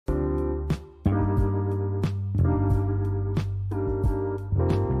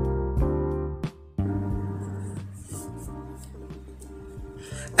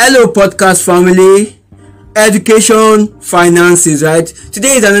Hello podcast family, education finances, right?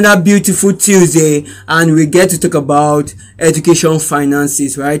 Today is another beautiful Tuesday and we get to talk about education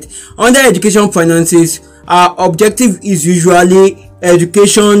finances, right? Under education finances, our objective is usually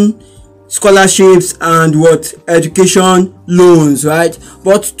education scholarships and education loans, right?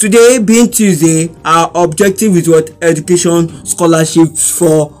 But today being Tuesday, our objective is education scholarships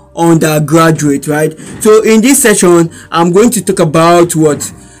for undergraduate, right? So in this session I'm going to talk about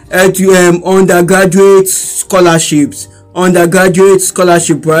undergraduate scholarships,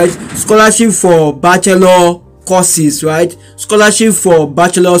 right? Scholarship for bachelor courses, right? Scholarship for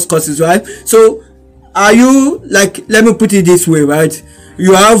bachelor's courses, right? So are you, like, let me put it this way, right?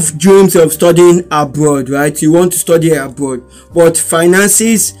 You have dreams of studying abroad, right? You want to study abroad, but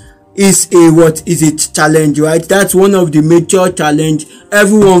finances is a challenge, right? That's one of the major challenge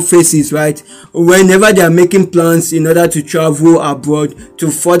everyone faces, right? Whenever they are making plans in order to travel abroad to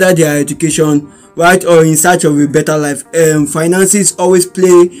further their education, right, or in search of a better life, finances always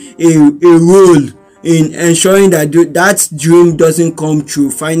play a role in ensuring that that dream doesn't come true.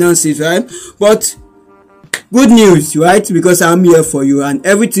 Finances, right? But good news, right? Because I'm here for you, and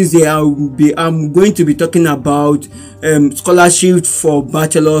every Tuesday I'm going to be talking about scholarship for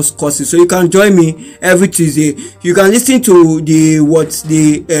bachelor's courses. So you can join me every Tuesday. You can listen to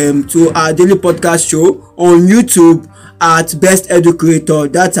to our daily podcast show on YouTube at Best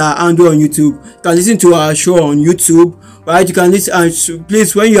EduCreator. That's our handle on YouTube. You can listen to our show on YouTube, right? You can listen, and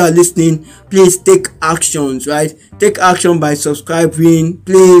please, when you are listening, please take actions, right? Take action by subscribing,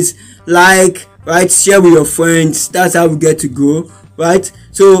 please, like, right, share with your friends. That's how we get to go, right?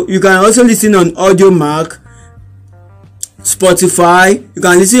 So you can also listen on AudioMark, Spotify. You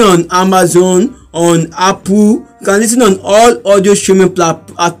can listen on Amazon, on Apple. You can listen on all audio streaming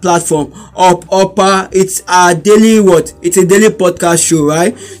platform. Upper. It's a daily It's a daily podcast show,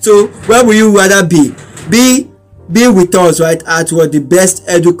 right? So where will you rather be? Be with us, right, at the Best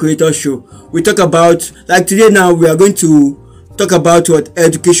EduCreator Show. We talk about, like today now, we are going to talk about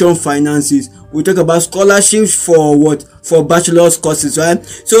education finances. We talk about scholarships for bachelor's courses, right?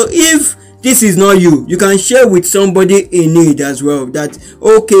 So if this is not you, you can share with somebody in need as well. That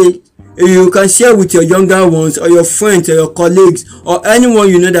okay, you can share with your younger ones or your friends or your colleagues or anyone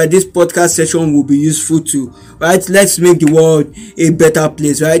you know that this podcast session will be useful to, right? Let's make the world a better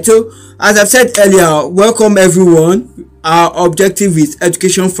place, right? So as I've said earlier, welcome everyone. Our objective is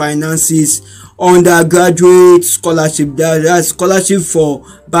education finances, undergraduate scholarship, that's scholarship for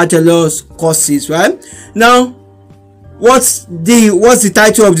bachelor's courses, right? Now what's the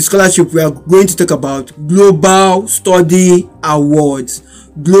title of the scholarship we are going to talk about? Global Study Awards.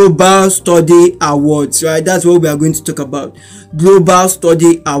 Global Study Awards, right? That's what we are going to talk about. Global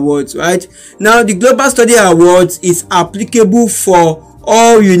Study Awards, right? Now the Global Study Awards is applicable for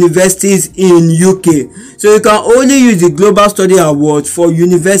all universities in UK. So you can only use the Global Study Awards for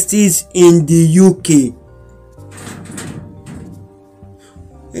universities in the UK.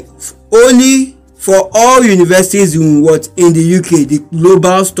 Only for all universities in the UK, the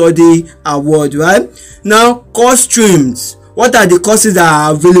Global Study Award, right? Now course streams. What are the courses that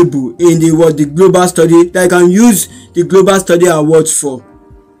are available in the Global Study that you can use the Global Study Awards for?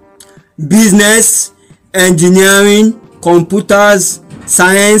 Business, engineering, computers,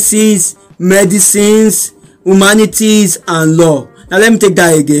 sciences, medicines, humanities, and law. Now let me take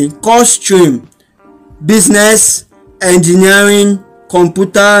that again. Course stream: business, engineering,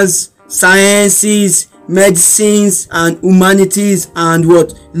 computers, sciences, medicines, and humanities, and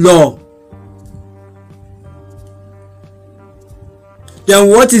law. Then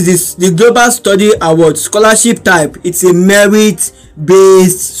what is this? The Global Study Award scholarship type. It's a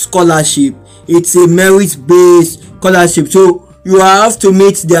merit-based scholarship. It's a merit-based scholarship. So you have to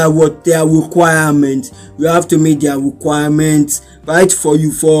meet their requirements. You have to meet their requirements, right, for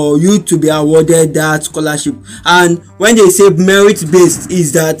you to be awarded that scholarship. And when they say merit-based,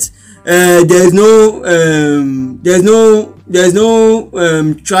 is that there's no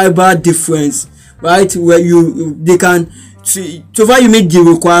tribal difference, right? Where they can see, so far you meet the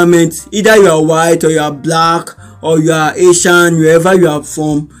requirements. Either you are white or you are black or you are Asian, wherever you are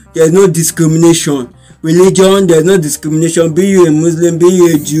from, there's no discrimination. Religion, there's no discrimination. Be you a Muslim, be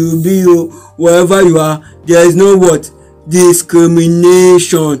you a Jew, be you wherever you are, there is no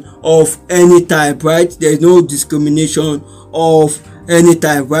discrimination of any type, right? There is no discrimination of any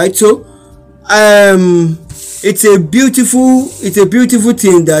type, right? So it's a beautiful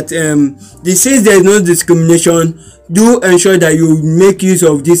thing that since there is no discrimination, do ensure that you make use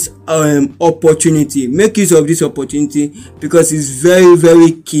of this opportunity. Make use of this opportunity because it's very,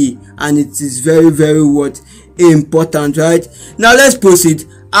 very key and it is very, very important, right? Now let's proceed.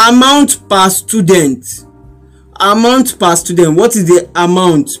 amount per student. What is the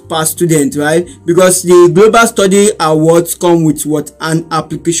amount per student, right? Because the Global Study Awards come with what? An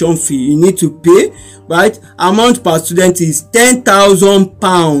application fee you need to pay, right? Amount per student is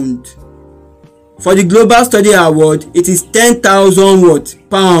 £10,000. For the Global Study Award, it is 10,000 what?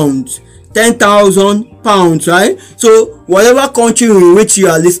 Pounds. £10,000, right? So whatever country in which you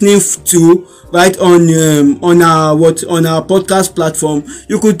are listening to, right, on our podcast platform,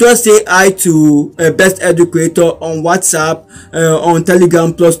 you could just say hi to Best EduCreator on WhatsApp, on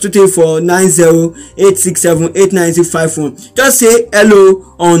Telegram, +234 90 Just say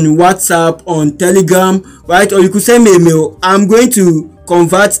hello on WhatsApp, on Telegram, right? Or you could send me a mail. I'm going to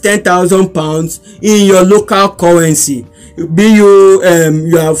convert £10,000 in your local currency. Be you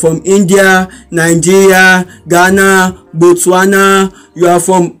are from India, Nigeria, Ghana, Botswana, you are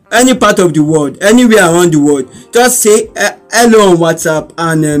from any part of the world, anywhere around the world, just say hello on WhatsApp,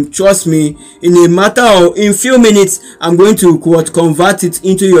 and trust me, in a matter of in few minutes I'm going to convert it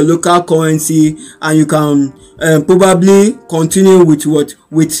into your local currency, and you can probably continue with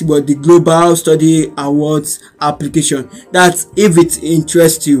the Global Study Awards application. That's if it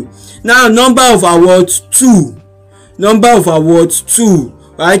interests you. Now, number of awards 2,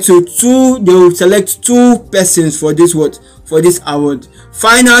 right? So they will select 2 persons for this award.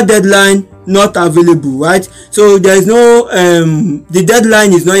 Final deadline not available, right? So there is no the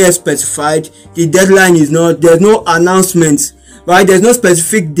deadline is not yet specified. There's no announcement, right? There's no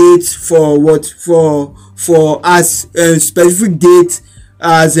specific date specific date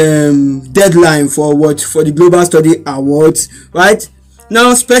as deadline for the Global Study Awards, right? Now,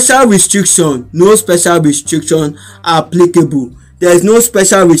 no special restriction applicable. There is no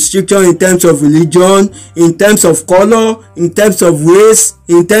special restriction in terms of religion, in terms of color, in terms of race,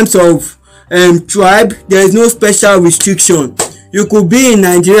 in terms of tribe. There is no special restriction. You could be in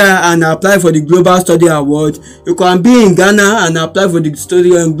Nigeria and apply for the Global Study Award. You can be in Ghana and apply for the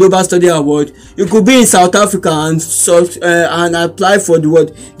Global Study Award. You could be in South Africa and apply for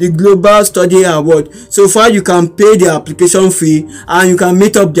the Global Study Award. So far, you can pay the application fee and you can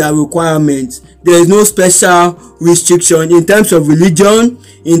meet up their requirements. There is no special restriction in terms of religion,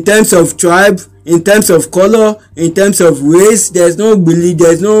 in terms of tribe, in terms of color, in terms of race. In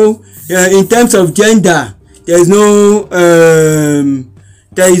terms of gender. There's no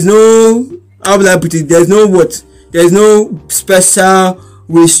how will I put it? There's no special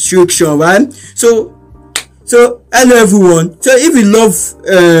restriction, right? So hello everyone. So if you love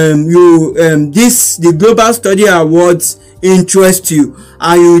the Global Study Awards interest you,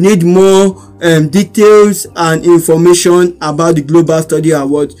 and you need more details and information about the Global Study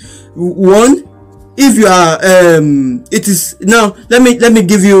Awards, one, if you are it is now let me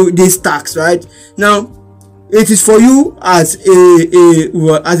give you these tax, right? Now, it is for you as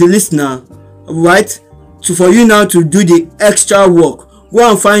a listener, right? So for you now to do the extra work, go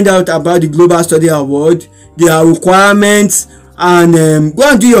and find out about the Global Study Award, their requirements, and go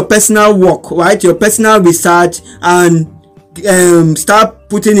and do your personal work, right? Your personal research, and start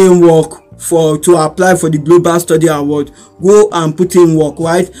putting in work to apply for the Global Study Award. Go and put in work,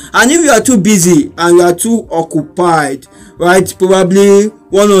 right? And if you are too busy and you are too occupied, right, probably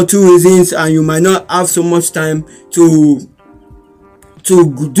 1 or 2 reasons, and you might not have so much time to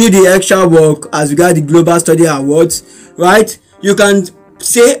do the extra work as regard the Global Study Awards, right? You can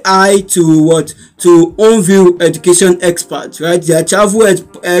say hi to OnView Education Experts, right? Their travel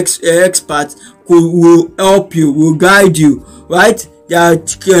experts will help you, will guide you, right? Their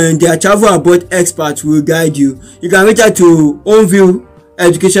travel abroad experts will guide you. You can reach out to OnView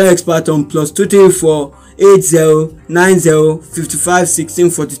Education Expert on +234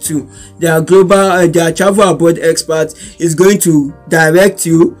 8090551642. Their travel abroad expert is going to direct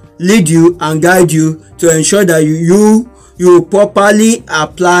you, lead you, and guide you to ensure that you properly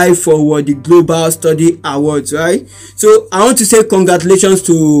apply for the Global Study Awards, right? So I want to say congratulations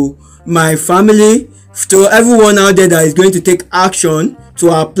to my family, to everyone out there that is going to take action to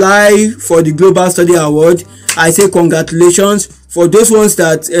apply for the Global Study Award. I say congratulations. For those ones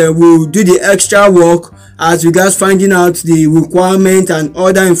that will do the extra work as regards finding out the requirement and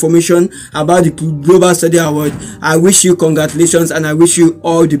other information about the Global Study Award, I wish you congratulations and I wish you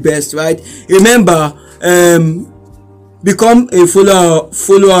all the best, right? Remember, become a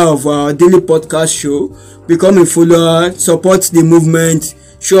follower of our daily podcast show. Become a follower, support the movement,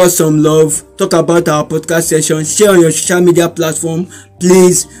 show us some love, talk about our podcast session, share on your social media platform,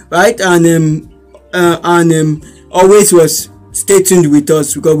 please, right? And always stay tuned with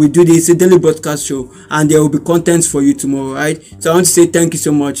us, because we do this a daily broadcast show and there will be contents for you tomorrow, right? So I want to say thank you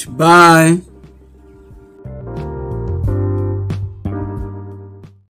so much. Bye.